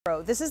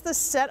This is the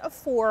set of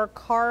 4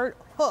 car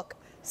hook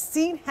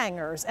seat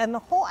hangers, and the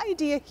whole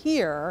idea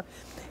here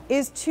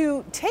is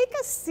to take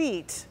a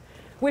seat,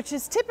 which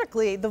is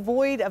typically the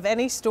void of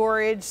any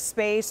storage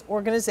space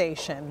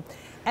organization,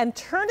 and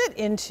turn it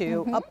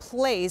into a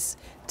place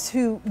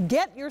to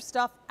get your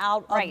stuff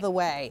out of the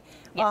way.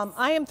 Yes.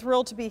 I am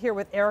thrilled to be here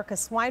with Erica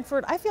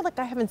Swineford. I feel like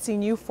I haven't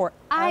seen you forever.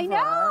 I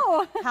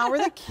know. How are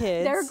the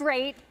kids? They're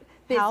great.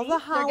 Busy. How's the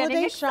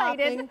holiday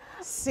shopping?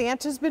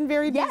 Santa's been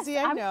very busy,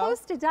 I know. I'm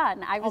close to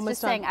done. I was Almost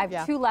just saying, done. I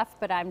have 2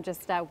 left, but I'm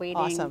just waiting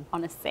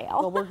on a sale.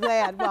 Well, we're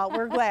glad.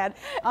 We're glad.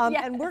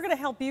 And we're going to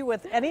help you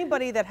with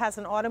anybody that has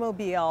an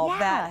automobile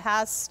that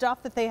has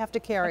stuff that they have to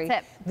carry.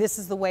 That's it. This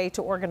is the way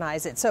to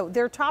organize it. So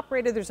they're top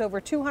rated. There's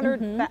over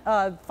 200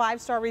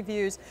 5-star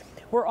reviews.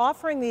 We're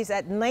offering these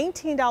at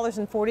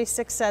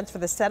 $19.46 for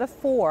the set of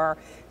 4,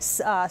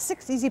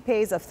 6 easy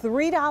pays of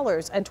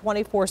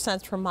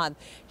 $3.24 per month.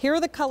 Here are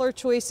the color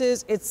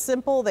choices. It's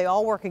simple. They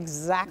all work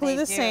exactly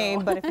the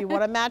same, but if you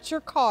want to match your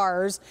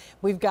cars,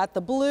 we've got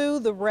the blue,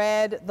 the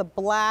red, the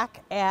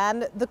black,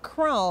 and the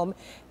chrome.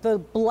 The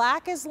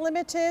black is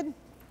limited.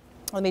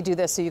 Let me do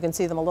this so you can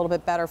see them a little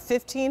bit better.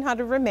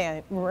 1,500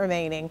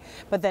 remaining,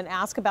 but then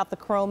ask about the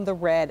chrome, the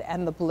red,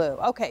 and the blue.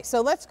 Okay, so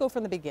let's go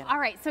from the beginning. All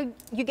right, so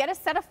you get a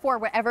set of 4,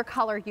 whatever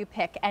color you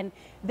pick, and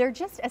they're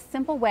just a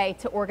simple way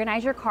to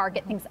organize your car,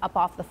 get things up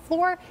off the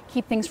floor,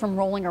 keep things from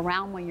rolling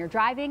around when you're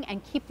driving,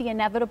 and keep the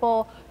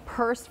inevitable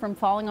purse from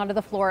falling onto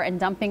the floor and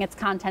dumping its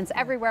contents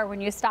everywhere when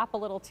you stop a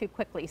little too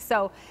quickly.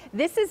 So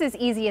this is as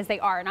easy as they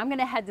are, and I'm going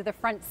to head to the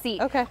front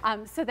seat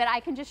so that I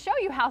can just show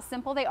you how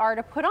simple they are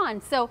to put on.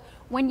 So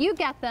when you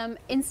get them,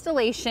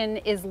 installation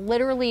is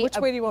literally Which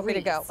way do you want me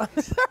to go?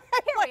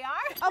 Here we are.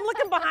 I'm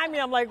looking behind me.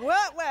 I'm like,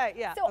 what way?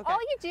 Yeah. So all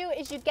you do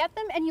is you get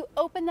them and you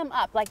open them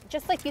up,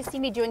 just like you see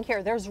me doing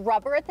here. There's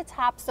rubber at the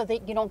top so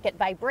that you don't get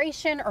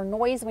vibration or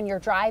noise when you're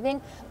driving,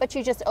 but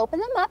you just open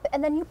them up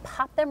and then you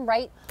pop them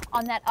right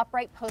on that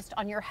upright post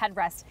on your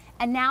headrest.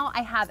 And now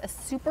I have a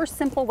super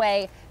simple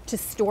way to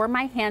store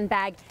my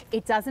handbag.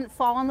 It doesn't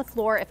fall on the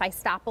floor if I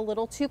stop a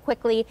little too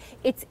quickly.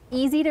 It's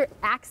easy to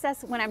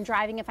access when I'm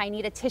driving if I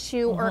need a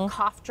tissue or a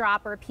cough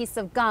drop or a piece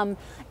of gum.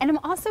 And I'm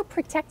also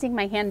protecting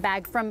my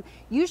handbag from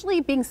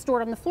usually being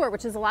stored on the floor,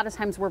 which is a lot of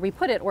times where we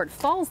put it, or it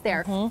falls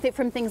there,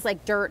 from things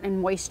like dirt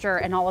and moisture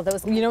and all of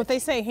those. You know what they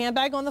say,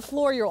 handbag on the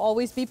floor, you'll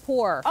always be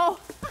poor. Oh,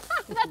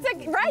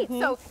 that's right.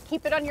 So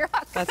keep it on your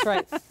hook. That's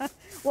right.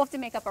 We'll have to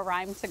make up a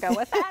rhyme to go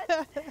with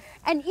that.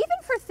 And even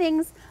for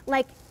things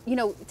like,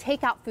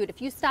 takeout food,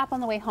 if you stop on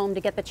the way home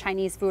to get the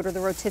Chinese food or the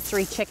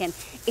rotisserie chicken,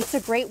 it's a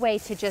great way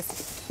to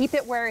just keep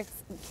it where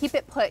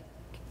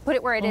put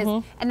it where it is,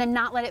 and then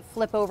not let it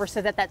flip over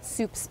so that that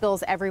soup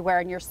spills everywhere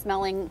and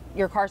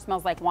your car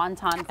smells like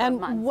wonton for a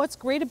month. And what's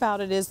great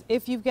about it is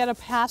if you've got a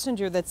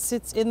passenger that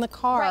sits in the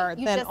car,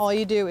 then all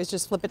you do is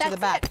just flip it to the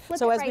back.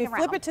 So as we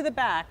flip it to the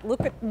back, look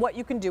at what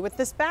you can do with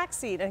this back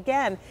seat.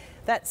 Again,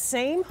 that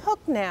same hook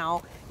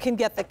now can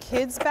get the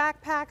kids'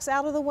 backpacks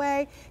out of the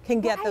way,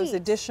 can get those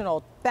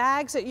additional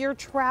bags that you're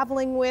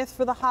traveling with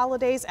for the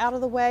holidays out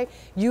of the way.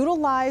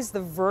 Utilize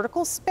the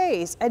vertical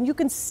space and you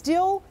can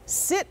still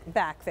sit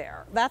back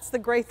there. That's the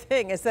great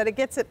thing, is that it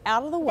gets it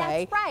out of the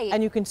way. That's right.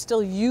 And you can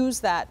still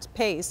use that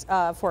space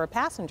for a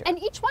passenger. And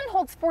each one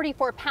holds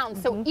 44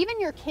 pounds. So even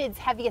your kids'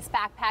 heaviest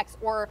backpacks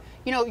or,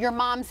 your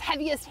mom's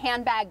heaviest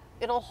handbag,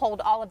 it'll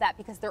hold all of that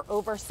because they're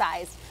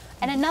oversized.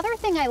 And another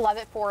thing I love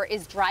it for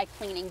is dry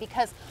cleaning,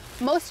 because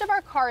most of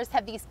our cars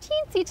have these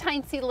teensy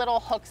tiny little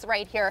hooks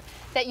right here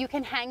that you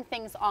can hang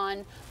things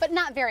on, but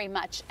not very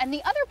much. And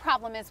the other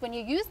problem is when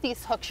you use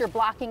these hooks, you're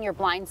blocking your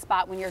blind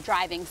spot when you're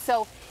driving.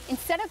 So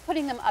instead of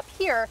putting them up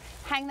here,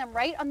 hang them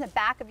right on the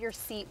back of your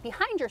seat,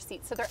 behind your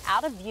seat, so they're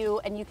out of view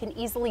and you can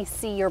easily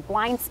see your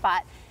blind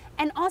spot.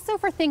 And also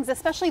for things,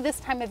 especially this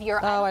time of year,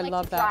 I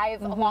like to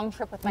drive a long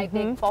trip with my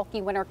big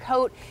bulky winter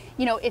coat.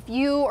 If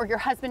you or your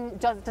husband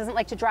doesn't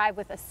like to drive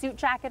with a suit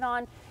jacket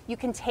on, you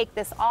can take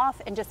this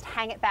off and just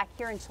hang it back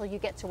here until you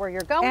get to where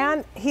you're going.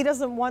 And he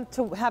doesn't want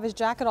to have his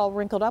jacket all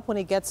wrinkled up when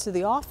he gets to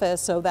the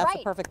office, so that's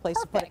the perfect place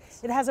to put it.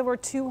 It has over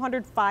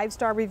 200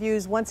 5-star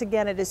reviews. Once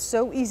again, it is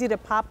so easy to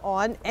pop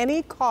on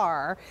any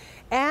car.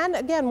 And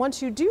again,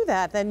 once you do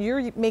that, then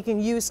you're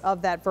making use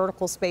of that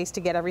vertical space to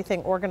get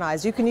everything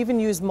organized. You can even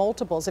use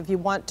multiples. If you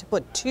want to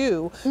put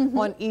 2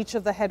 on each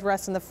of the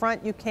headrests in the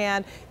front, you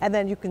can. And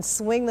then you can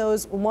swing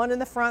those, one in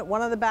the front,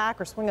 one on the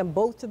back, or swing them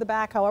both to the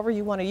back, however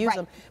you want to use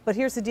them. But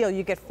here's the deal,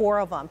 you get 4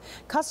 of them.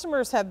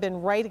 Customers have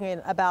been writing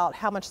in about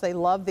how much they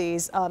love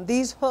these.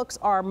 These hooks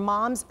are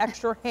mom's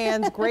extra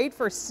hands, great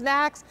for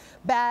snacks,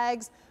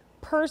 bags,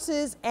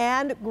 purses,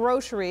 and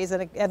groceries,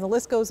 and the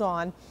list goes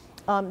on.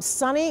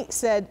 Sunny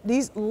said,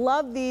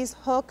 love these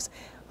hooks.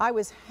 I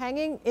was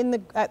hanging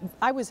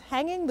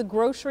the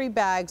grocery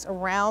bags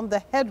around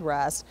the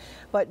headrest,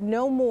 but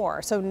no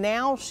more. So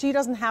now she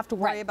doesn't have to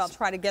worry about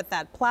trying to get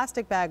that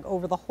plastic bag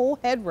over the whole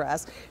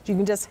headrest. You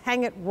can just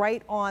hang it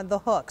right on the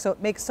hook. So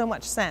it makes so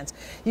much sense.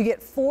 You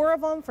get 4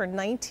 of them for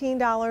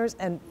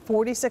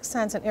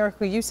 $19.46. And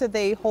Erica, you said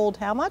they hold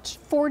how much?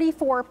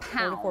 44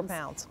 pounds. 44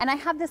 pounds. And I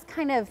have this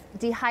kind of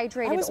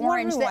dehydrated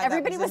orange that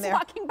everybody was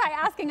walking by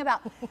asking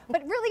about.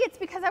 But really it's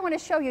because I want to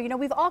show you,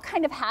 we've all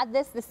kind of had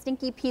the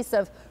stinky piece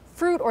of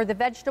fruit or the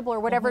vegetable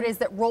or whatever it is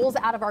that rolls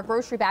out of our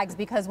grocery bags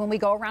because when we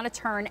go around a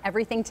turn,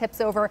 everything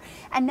tips over.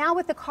 And now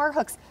with the car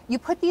hooks, you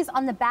put these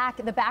on the back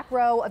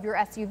row of your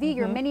SUV,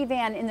 your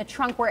minivan, in the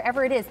trunk,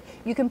 wherever it is.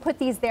 You can put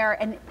these there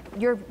and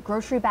your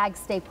grocery bags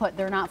stay put.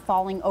 They're not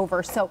falling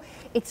over. So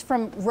it's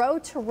from row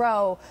to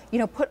row,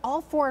 put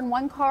all 4 in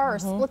one car or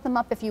split them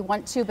up if you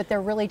want to, but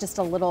they're really just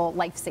a little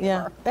lifesaver.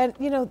 Yeah. And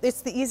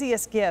it's the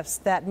easiest gifts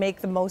that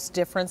make the most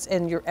difference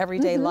in your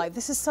everyday life.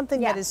 This is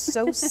something that is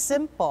so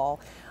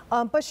simple.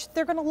 But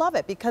they're going to love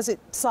it because it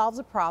solves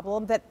a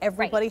problem that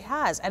everybody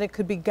has. And it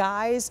could be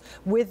guys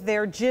with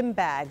their gym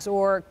bags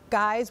or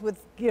guys with,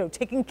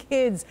 taking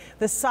kids,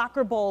 the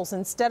soccer balls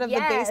instead of the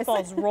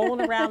baseballs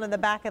rolling around in the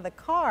back of the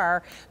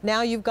car.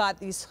 Now you've got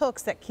these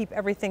hooks that keep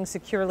everything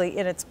securely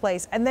in its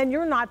place. And then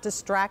you're not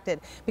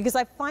distracted because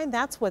I find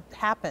that's what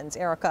happens,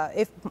 Erica.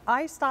 If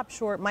I stop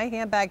short, my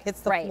handbag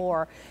hits the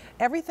floor,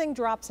 everything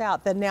drops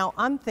out. Then now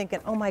I'm thinking,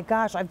 oh my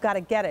gosh, I've got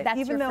to get it. That's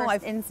even though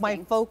my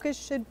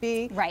focus should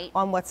be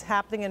on what's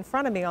happening in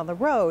front of me on the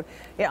road,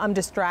 I'm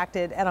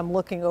distracted and I'm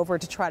looking over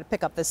to try to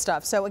pick up this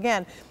stuff. So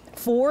again,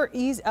 6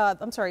 easy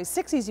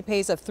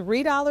pays of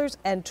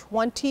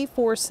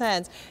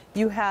 $3.24.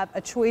 You have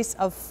a choice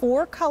of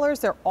 4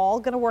 colors. They're all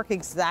going to work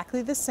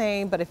exactly the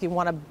same, but if you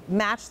want to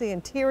match the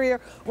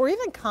interior or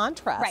even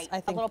contrast,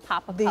 I think a little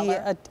pop of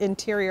the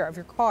interior of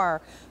your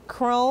car.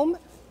 Chrome,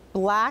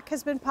 black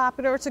has been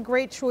popular. It's a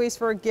great choice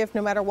for a gift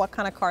no matter what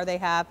kind of car they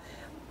have.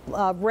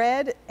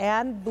 Red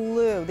and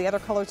blue. The other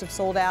colors have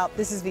sold out.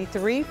 This is the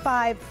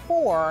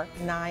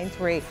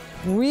 35493.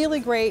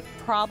 Really great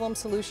problem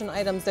solution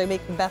items. They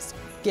make the best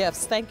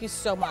gifts. Thank you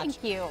so much.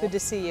 Thank you. Good to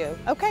see you.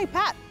 Okay,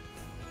 Pat.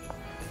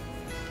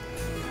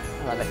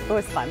 I love it. It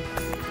was fun.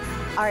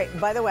 All right,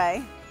 by the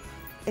way,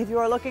 if you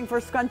are looking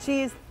for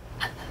scrunchies,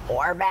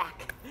 we're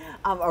back.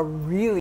 A really